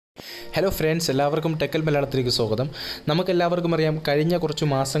Hello friends, എല്ലാവർക്കും ടെക്കൽ മലയാളത്തിലേക്ക് സ്വാഗതം. നമുക്കെല്ലാവർക്കും അറിയാം, കഴിഞ്ഞ കുറച്ച്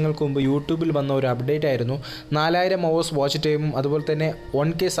മാസങ്ങൾക്ക് മുമ്പ് യൂട്യൂബിൽ വന്ന ഒരു അപ്ഡേറ്റ് ആയിരുന്നു 4000 അവേഴ്സ് വാച്ച് ടൈമും അതുപോലെ തന്നെ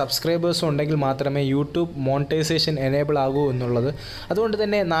 1K സബ്സ്ക്രൈബേഴ്സും ഉണ്ടെങ്കിൽ മാത്രമേ യൂട്യൂബ് മോണിറ്റൈസേഷൻ എനേബിൾ ആകൂ എന്നുള്ളത്. അതുകൊണ്ട്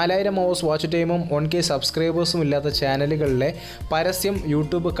തന്നെ 4000 അവേഴ്സ് വാച്ച് ടൈമും 1K സബ്സ്ക്രൈബേഴ്സും ഇല്ലാത്ത ചാനലുകളിലെ പരസ്യം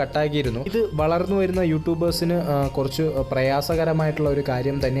യൂട്യൂബ് കട്ടാക്കിയിരുന്നു. ഇത് വളർന്നു വരുന്ന യൂട്യൂബേഴ്സിന് കുറച്ച് പ്രയാസകരമായിട്ടുള്ള ഒരു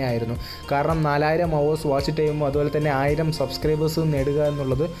കാര്യം തന്നെയായിരുന്നു. കാരണം 4000 അവേഴ്സ് വാച്ച് ടൈമും അതുപോലെ തന്നെ 1000 സബ്സ്ക്രൈബേഴ്സും നേടുക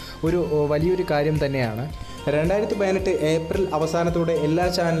എന്നുള്ളത് ഒരു വലിയൊരു കാര്യം തന്നെയാണ്. 2018 ഏപ്രിൽ അവസാനത്തോടെ എല്ലാ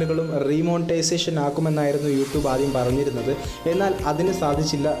ചാനലുകളും റീമോണിറ്റൈസേഷൻ ആക്കുമെന്നായിരുന്നു യൂട്യൂബ് ആദ്യം പറഞ്ഞിരുന്നത്. എന്നാൽ അതിന്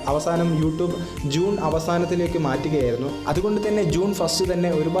സാധിച്ചില്ല. അവസാനം യൂട്യൂബ് ജൂൺ അവസാനത്തിലേക്ക് മാറ്റുകയായിരുന്നു. അതുകൊണ്ട് തന്നെ ജൂൺ 1 തന്നെ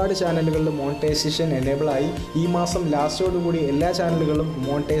ഒരുപാട് ചാനലുകളിൽ മോണിറ്റൈസേഷൻ എനേബിളായി. ഈ മാസം ലാസ്റ്റോടുകൂടി എല്ലാ ചാനലുകളും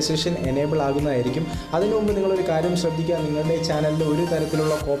മോണിറ്റൈസേഷൻ എനേബിൾ ആകുന്നതായിരിക്കും. അതിനു മുമ്പ് നിങ്ങളൊരു കാര്യം ശ്രദ്ധിക്കുക, നിങ്ങളുടെ ചാനലിൽ ഒരു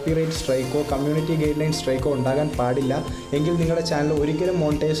തരത്തിലുള്ള കോപ്പിറൈറ്റ് സ്ട്രൈക്കോ കമ്മ്യൂണിറ്റി ഗൈഡ് ലൈൻ സ്ട്രൈക്കോ ഉണ്ടാകാൻ പാടില്ല. എങ്കിൽ നിങ്ങളുടെ ചാനൽ ഒരിക്കലും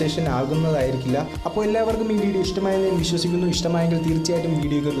മോണിറ്റൈസേഷൻ ആകുന്നതായിരിക്കില്ല. അപ്പോൾ എല്ലാവർക്കും ഈ വീഡിയോ ഇഷ്ടമായെന്ന് ഞാൻ വിശ്വസിക്കുന്നു. ഇഷ്ടമായെങ്കിൽ തീർച്ചയായിട്ടും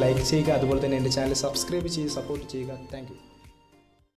വീഡിയോക്ക് ലൈക്ക് ചെയ്യുക. അതുപോലെ തന്നെ എൻ്റെ ചാനൽ സബ്സ്ക്രൈബ് ചെയ്ത് സപ്പോർട്ട് ചെയ്യുക. Thank you.